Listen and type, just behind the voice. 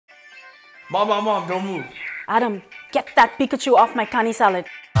Mom, don't move. Adam, get that Pikachu off my Kani salad.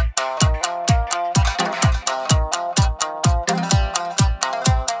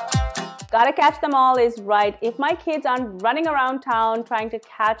 Gotta catch them all is right. If my kids aren't running around town trying to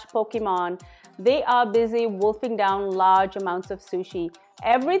catch Pokemon, they are busy wolfing down large amounts of sushi.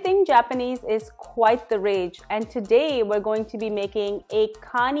 Everything Japanese is quite the rage, and today we're going to be making a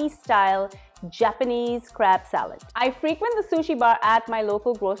Kani style Japanese crab salad. I frequent the sushi bar at my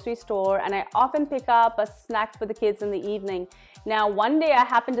local grocery store, and I often pick up a snack for the kids in the evening. Now, one day I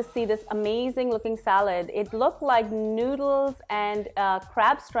happened to see this amazing looking salad. It looked like noodles and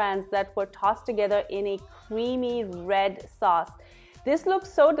crab strands that were tossed together in a creamy red sauce. This looked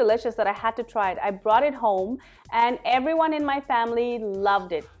so delicious that I had to try it. I brought it home and everyone in my family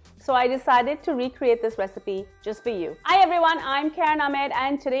loved it. So I decided to recreate this recipe just for you. Hi everyone, I'm Karen Ahmed,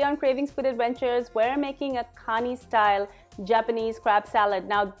 and today on Cravings Food Adventures, we're making a Kani style Japanese crab salad.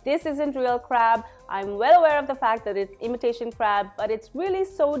 Now this isn't real crab. I'm well aware of the fact that it's imitation crab, but it's really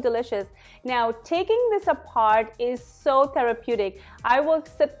so delicious. Now taking this apart is so therapeutic. I will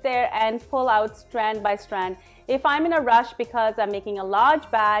sit there and pull out strand by strand. If I'm in a rush because I'm making a large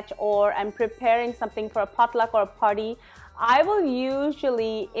batch or I'm preparing something for a potluck or a party, I will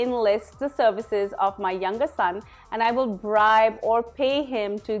usually enlist the services of my younger son, and I will bribe or pay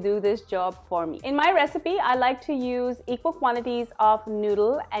him to do this job for me. In my recipe, I like to use equal quantities of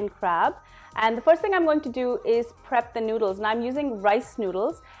noodle and crab. And the first thing I'm going to do is prep the noodles. Now I'm using rice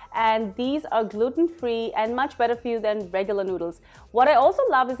noodles, and these are gluten-free and much better for you than regular noodles. What I also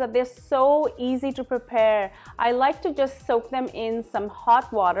love is that they're so easy to prepare. I like to just soak them in some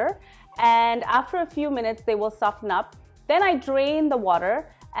hot water, and after a few minutes they will soften up. Then I drain the water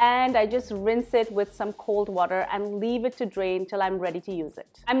and I just rinse it with some cold water and leave it to drain till I'm ready to use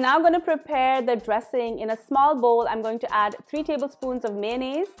it. I'm now going to prepare the dressing. In a small bowl, I'm going to add 3 tablespoons of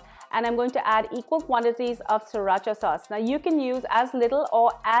mayonnaise, and I'm going to add equal quantities of sriracha sauce. Now you can use as little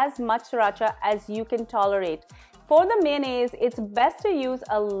or as much sriracha as you can tolerate. For the mayonnaise, it's best to use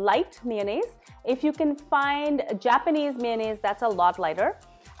a light mayonnaise. If you can find Japanese mayonnaise, that's a lot lighter.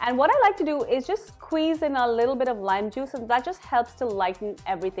 And what I like to do is just squeeze in a little bit of lime juice, and that just helps to lighten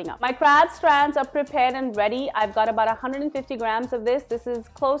everything up. My crab strands are prepared and ready. I've got about 150 grams of this. This is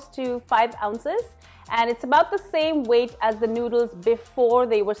close to 5 ounces, and it's about the same weight as the noodles before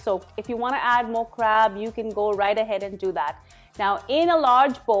they were soaked. If you want to add more crab, you can go right ahead and do that. Now, in a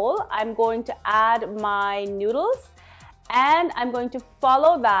large bowl, I'm going to add my noodles, and I'm going to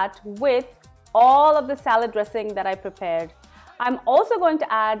follow that with all of the salad dressing that I prepared. I'm also going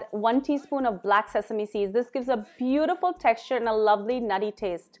to add 1 teaspoon of black sesame seeds. This gives a beautiful texture and a lovely nutty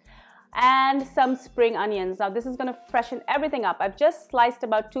taste. And some spring onions. Now this is going to freshen everything up. I've just sliced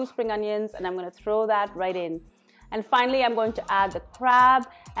about 2 spring onions, and I'm going to throw that right in. And finally, I'm going to add the crab,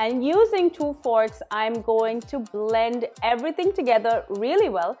 and using 2 forks, I'm going to blend everything together really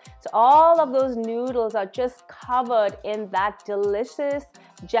well. So all of those noodles are just covered in that delicious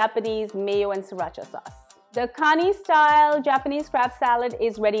Japanese mayo and sriracha sauce. The Kani style Japanese crab salad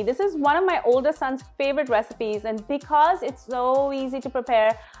is ready. This is one of my older son's favorite recipes, and because it's so easy to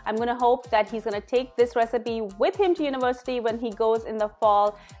prepare, I'm going to hope that he's going to take this recipe with him to university when he goes in the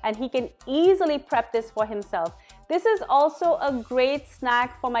fall, and he can easily prep this for himself. This is also a great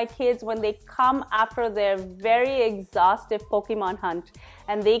snack for my kids when they come after their very exhaustive Pokemon hunt,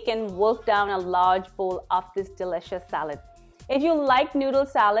 and they can wolf down a large bowl of this delicious salad. If you like noodle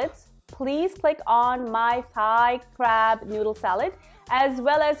salads, please click on my Thai crab noodle salad as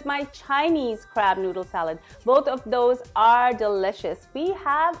well as my Chinese crab noodle salad. Both of those are delicious. We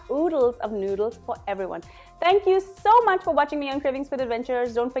have oodles of noodles for everyone. Thank you so much for watching me on Cravings Food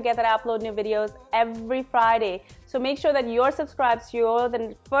Adventures. Don't forget that I upload new videos every Friday. So make sure that you're subscribed so you're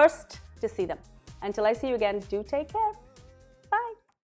the first to see them. Until I see you again, do take care.